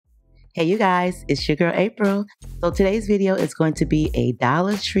Hey you guys, it's your girl April. So today's video is going to be a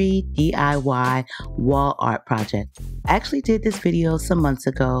Dollar Tree DIY wall art project. I actually did this video some months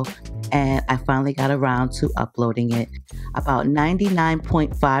ago and I finally got around to uploading it. About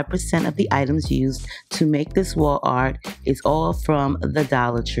 99.5% of the items used to make this wall art is all from the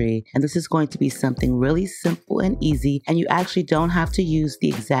Dollar Tree. And this is going to be something really simple and easy, and you actually don't have to use the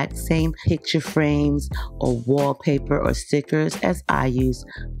exact same picture frames or wallpaper or stickers as I use,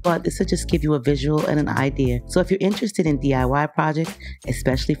 but this will just give you a visual and an idea. So if you're interested in DIY projects,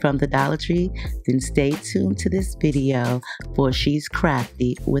 especially from the Dollar Tree, then stay tuned to this video for She's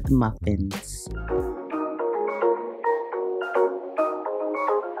Crafty with Muffins.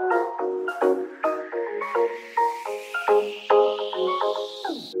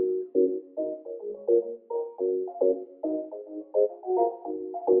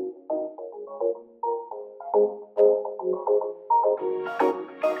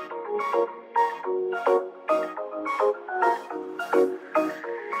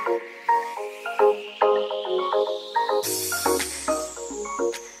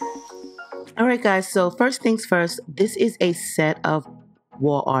 Alright guys, so first things first, this is a set of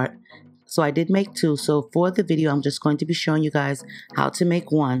wall art. So I did make two. So for the video, I'm just going to be showing you guys how to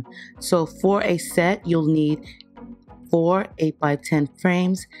make one. So for a set, you'll need 4 8x10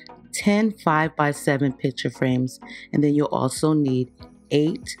 frames, 10 5x7 picture frames, and then you'll also need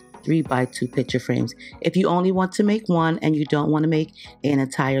 8 3x2 picture frames. If you only want to make one and you don't want to make an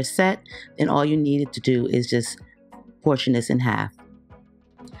entire set, then all you needed to do is just portion this in half.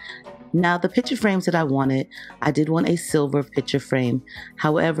 Now the picture frames that I wanted, I did want a silver picture frame.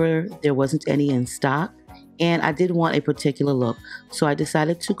 However, there wasn't any in stock and I did want a particular look. So I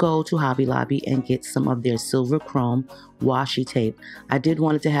decided to go to Hobby Lobby and get some of their silver chrome washi tape. I did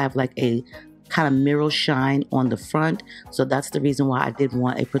want it to have like a kind of mirror shine on the front. So that's the reason why I did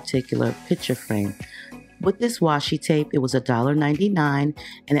want a particular picture frame. With this washi tape, it was $1.99 and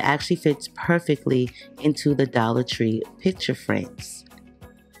it actually fits perfectly into the Dollar Tree picture frames.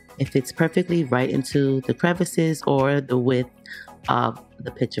 It fits perfectly right into the crevices or the width of the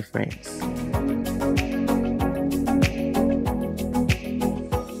picture frames.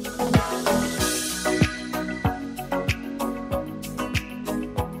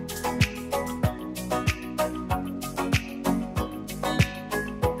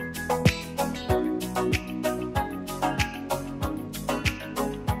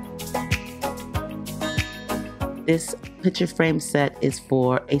 This picture frame set is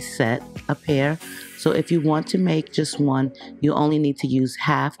for a pair. So if you want to make just one, you only need to use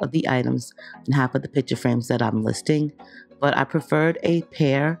half of the items and half of the picture frames that I'm listing. But I preferred a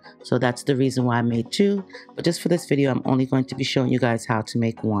pair, so that's the reason why I made two. But just for this video, I'm only going to be showing you guys how to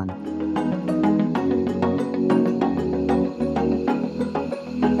make one.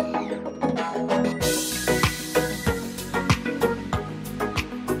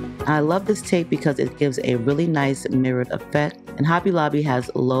 I love this tape because it gives a really nice mirrored effect, and Hobby Lobby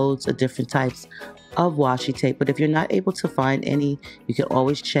has loads of different types of washi tape, but if you're not able to find any, you can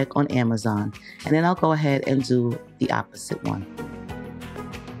always check on Amazon. And then I'll go ahead and do the opposite one.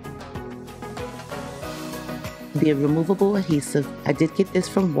 The removable adhesive, I did get this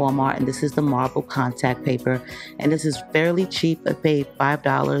from Walmart, and this is the marble contact paper, and this is fairly cheap. I paid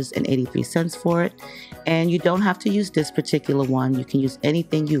 $5.83 for it, and you don't have to use this particular one. You can use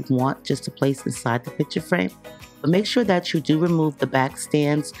anything you want just to place inside the picture frame, but make sure that you do remove the back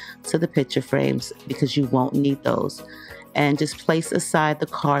stands to the picture frames because you won't need those, and just place aside the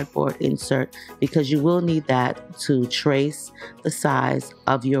cardboard insert because you will need that to trace the size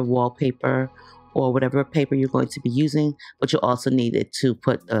of your wallpaper or whatever paper you're going to be using, but you'll also need it to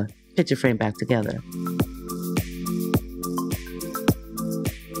put the picture frame back together.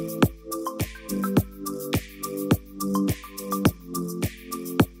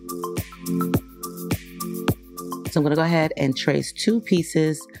 So I'm going to go ahead and trace 2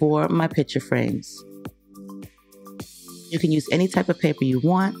 pieces for my picture frames. You can use any type of paper you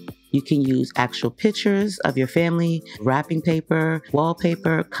want. You can use actual pictures of your family, wrapping paper,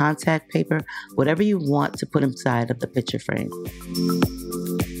 wallpaper, contact paper, whatever you want to put inside of the picture frame.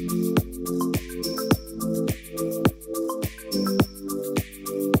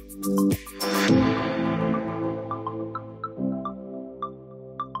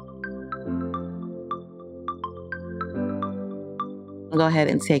 I'll go ahead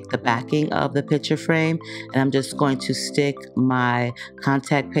and take the backing of the picture frame and I'm just going to stick my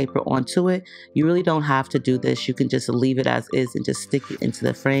contact paper onto it. You really don't have to do this. You can just leave it as is and just stick it into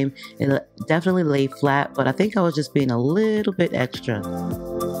the frame. It'll definitely lay flat, but I think I was just being a little bit extra.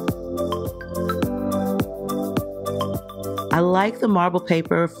 I like the marble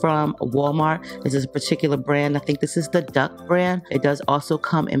paper from Walmart. This is a particular brand. I think this is the Duck brand. It does also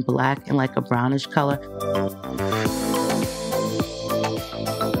come in black and like a brownish color.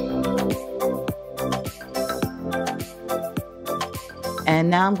 And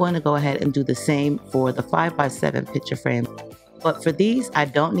now I'm going to go ahead and do the same for the 5x7 picture frame. But for these, I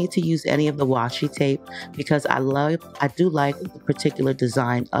don't need to use any of the washi tape because I do like the particular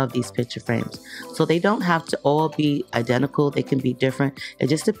design of these picture frames. So they don't have to all be identical. They can be different. It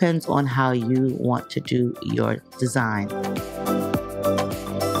just depends on how you want to do your design.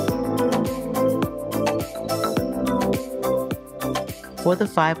 For the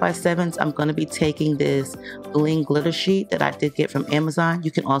 5x7s, I'm going to be taking this bling glitter sheet that I did get from Amazon.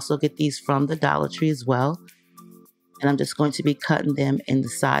 You can also get these from the Dollar Tree as well. And I'm just going to be cutting them in the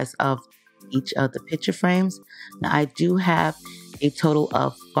size of each of the picture frames. Now I do have a total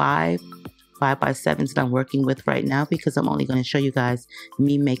of 5 5x7s that I'm working with right now because I'm only going to show you guys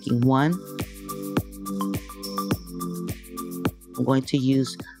me making one. I'm going to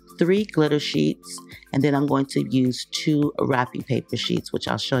use 3 glitter sheets, and then I'm going to use 2 wrapping paper sheets, which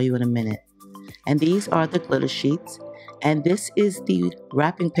I'll show you in a minute. And these are the glitter sheets. And this is the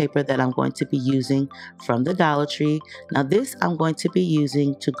wrapping paper that I'm going to be using from the Dollar Tree. Now this I'm going to be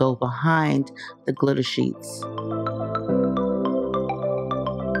using to go behind the glitter sheets.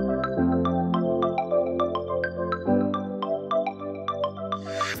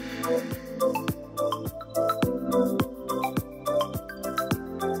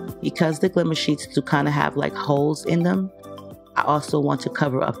 Because the glimmer sheets do kind of have like holes in them, I also want to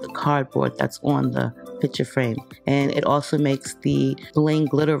cover up the cardboard that's on the picture frame, and it also makes the bling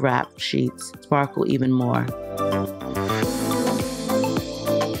glitter wrap sheets sparkle even more.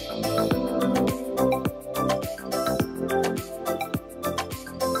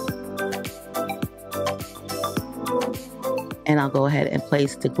 And I'll go ahead and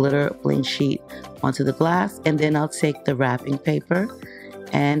place the glitter bling sheet onto the glass, and then I'll take the wrapping paper,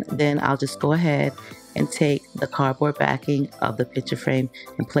 and then I'll just go ahead and take the cardboard backing of the picture frame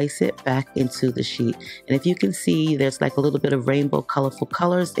and place it back into the sheet. And if you can see, there's like a little bit of rainbow colorful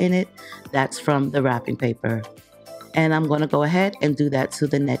colors in it. That's from the wrapping paper. And I'm going to go ahead and do that to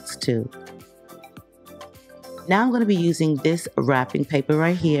the next 2. Now I'm going to be using this wrapping paper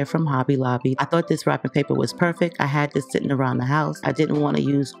right here from Hobby Lobby. I thought this wrapping paper was perfect. I had this sitting around the house. I didn't want to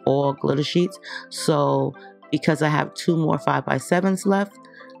use all glitter sheets. So because I have 2 more 5x7s left,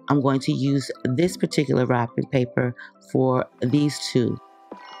 I'm going to use this particular wrapping paper for these 2.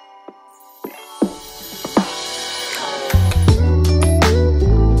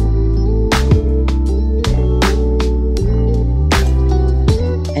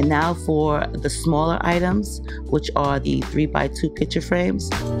 And now for the smaller items, which are the 3x2 picture frames.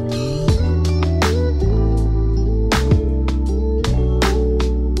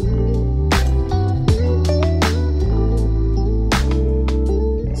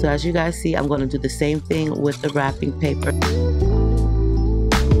 So as you guys see, I'm going to do the same thing with the wrapping paper.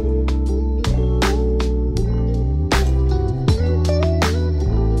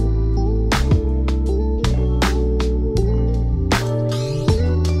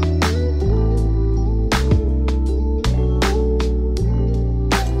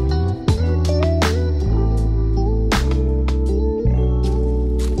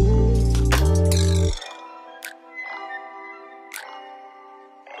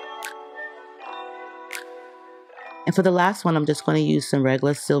 And for the last one, I'm just going to use some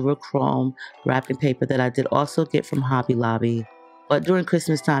regular silver chrome wrapping paper that I did also get from Hobby Lobby. But during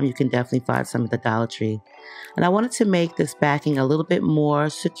Christmas time, you can definitely find some at the Dollar Tree. And I wanted to make this backing a little bit more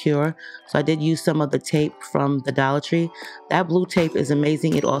secure, so I did use some of the tape from the Dollar Tree. That blue tape is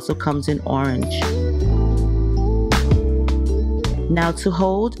amazing. It also comes in orange. Now to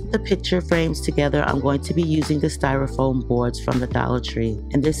hold the picture frames together, I'm going to be using the styrofoam boards from the Dollar Tree.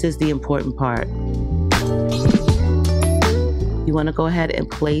 And this is the important part. You want to go ahead and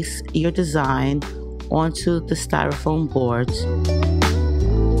place your design onto the styrofoam boards.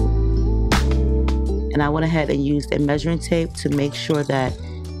 And I went ahead and used a measuring tape to make sure that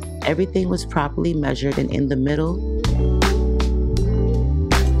everything was properly measured and in the middle.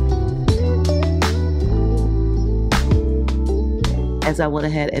 As I went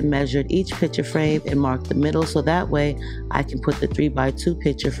ahead and measured each picture frame and marked the middle, so that way I can put the 3x2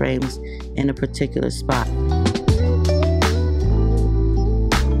 picture frames in a particular spot.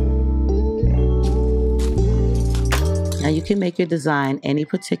 Now you can make your design any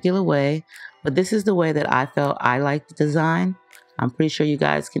particular way, but this is the way that I felt I liked the design. I'm pretty sure you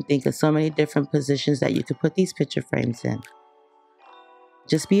guys can think of so many different positions that you could put these picture frames in.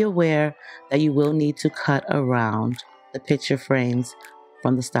 Just be aware that you will need to cut around the picture frames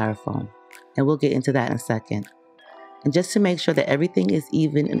from the styrofoam. And we'll get into that in a second. And just to make sure that everything is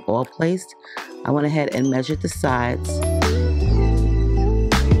even and all placed, I went ahead and measured the sides.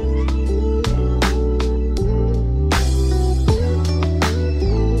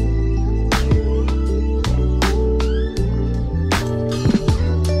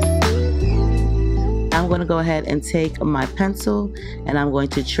 I'm going to go ahead and take my pencil and I'm going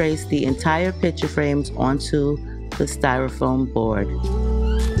to trace the entire picture frames onto the styrofoam board.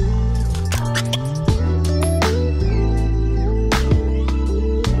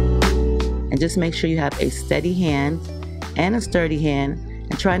 And just make sure you have a steady hand and a sturdy hand,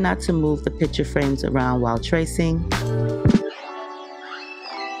 and try not to move the picture frames around while tracing.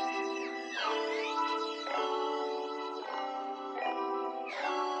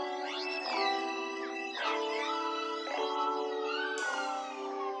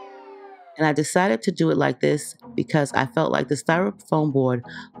 And I decided to do it like this because I felt like the styrofoam board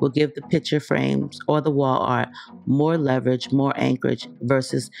will give the picture frames or the wall art more leverage, more anchorage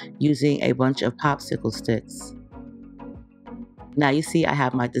versus using a bunch of popsicle sticks. Now you see I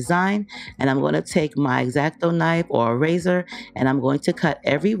have my design, and I'm going to take my X-Acto knife or a razor and I'm going to cut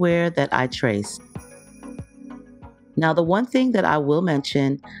everywhere that I traced. Now the one thing that I will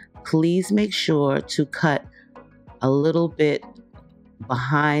mention, please make sure to cut a little bit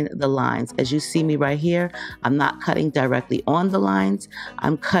behind the lines. As you see me right here, I'm not cutting directly on the lines,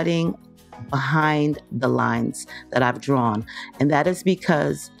 I'm cutting behind the lines that I've drawn. And that is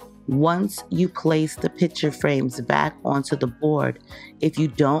because once you place the picture frames back onto the board, if you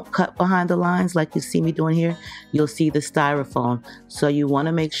don't cut behind the lines like you see me doing here, you'll see the styrofoam. So you want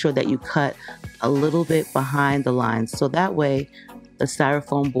to make sure that you cut a little bit behind the lines, so that way the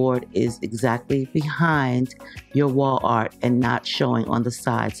styrofoam board is exactly behind your wall art and not showing on the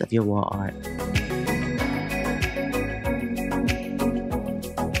sides of your wall art.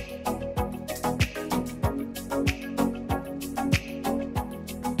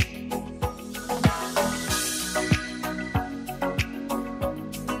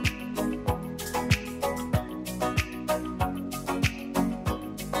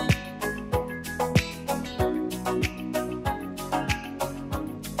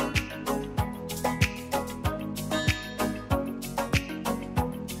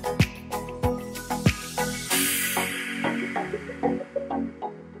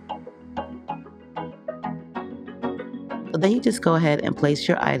 So then you just go ahead and place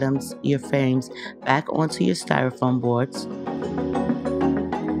your items, your frames, back onto your styrofoam boards.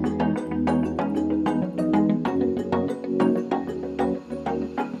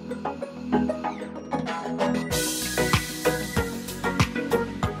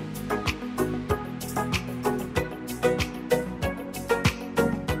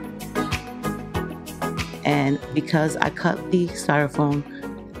 And because I cut the styrofoam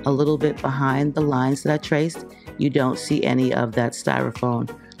a little bit behind the lines that I traced, you don't see any of that styrofoam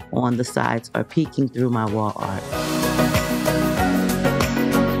on the sides or peeking through my wall art.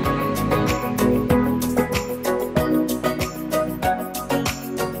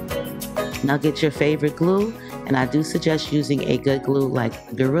 Now get your favorite glue, and I do suggest using a good glue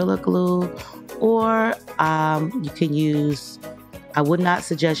like Gorilla Glue, or you can use, I would not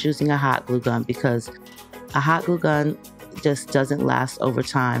suggest using a hot glue gun because a hot glue gun just doesn't last over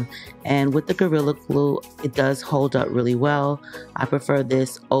time, and with the Gorilla Glue it does hold up really well. I prefer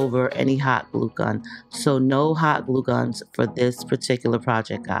this over any hot glue gun, so no hot glue guns for this particular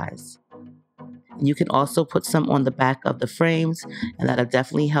project, guys. You can also put some on the back of the frames, and that'll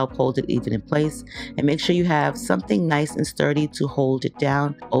definitely help hold it even in place. And make sure you have something nice and sturdy to hold it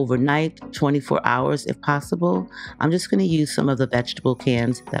down overnight, 24 hours if possible. I'm just going to use some of the vegetable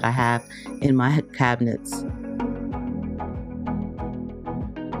cans that I have in my cabinets.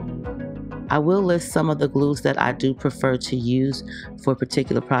 I will list some of the glues that I do prefer to use for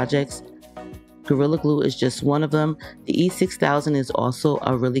particular projects. Gorilla Glue is just one of them. The E6000 is also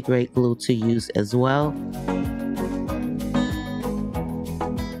a really great glue to use as well.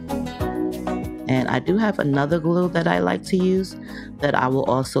 And I do have another glue that I like to use that I will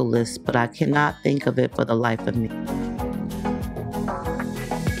also list, but I cannot think of it for the life of me.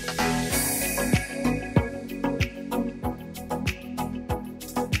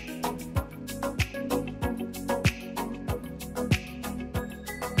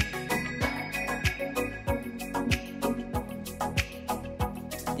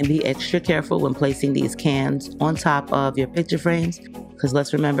 And be extra careful when placing these cans on top of your picture frames, because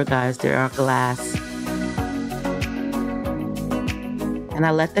let's remember, guys, they are glass. And I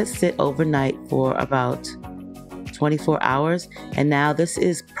let that sit overnight for about 24 hours, and now this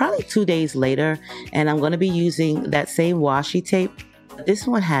is probably 2 days later, and I'm going to be using that same washi tape. This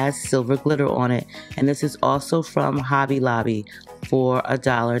one has silver glitter on it, and this is also from Hobby Lobby for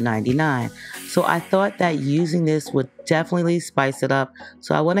 $1.99. So I thought that using this would definitely spice it up.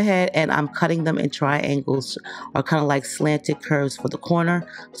 So I went ahead and I'm cutting them in triangles or kind of like slanted curves for the corner,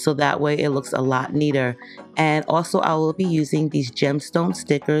 so that way it looks a lot neater. And also I will be using these gemstone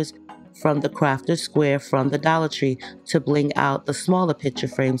stickers from the Crafter Square from the Dollar Tree to bling out the smaller picture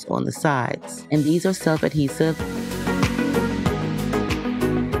frames on the sides. And these are self-adhesive.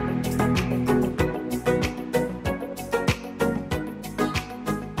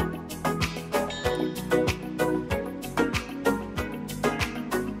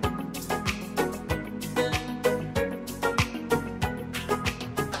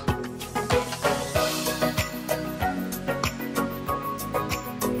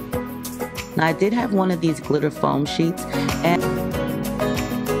 Now, I did have one of these glitter foam sheets, and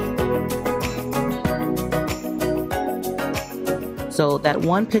so that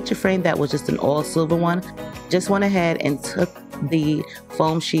one picture frame that was just an all silver one, just went ahead and took the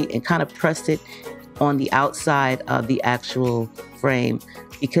foam sheet and kind of pressed it on the outside of the actual frame.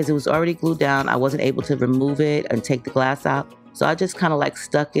 Because it was already glued down, I wasn't able to remove it and take the glass out, so I just kind of like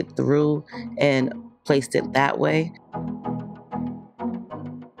stuck it through and placed it that way.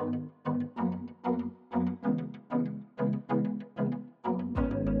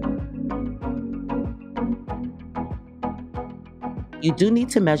 You do need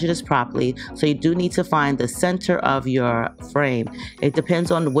to measure this properly, so you do need to find the center of your frame. It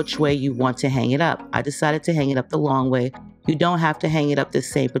depends on which way you want to hang it up. I decided to hang it up the long way. You don't have to hang it up the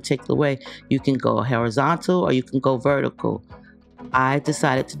same particular way. You can go horizontal or you can go vertical. I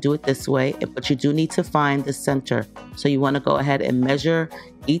decided to do it this way, but you do need to find the center. So you want to go ahead and measure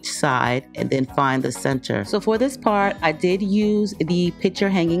each side and then find the center. So for this part, I did use the picture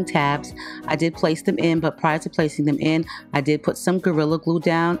hanging tabs. I did place them in, but prior to placing them in, I did put some Gorilla Glue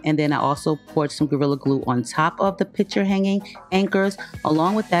down, and then I also poured some Gorilla Glue on top of the picture hanging anchors.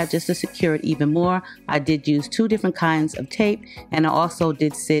 Along with that, just to secure it even more, I did use 2 different kinds of tape, and I also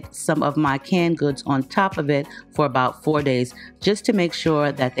did sit some of my canned goods on top of it for about 4 days, just to make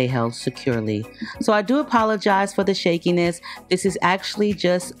sure that they held securely. So I do apologize for the shakiness. This is actually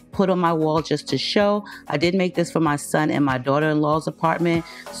just put on my wall just to show. I did make this for my son and my daughter-in-law's apartment,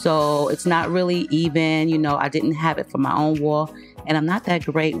 so it's not really even, you know, I didn't have it for my own wall, and I'm not that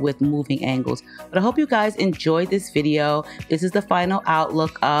great with moving angles. But I hope you guys enjoyed this video. This is the final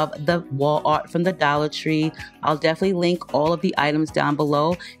outlook of the wall art from the Dollar Tree. I'll definitely link all of the items down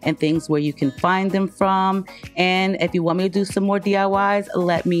below and things where you can find them from. And if you want me to do some more DIYs,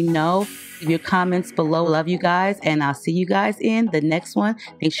 let me know. Leave your comments below. Love you guys, and I'll see you guys in the next one.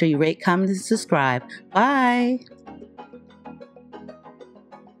 Make sure you rate, comment, and subscribe. Bye.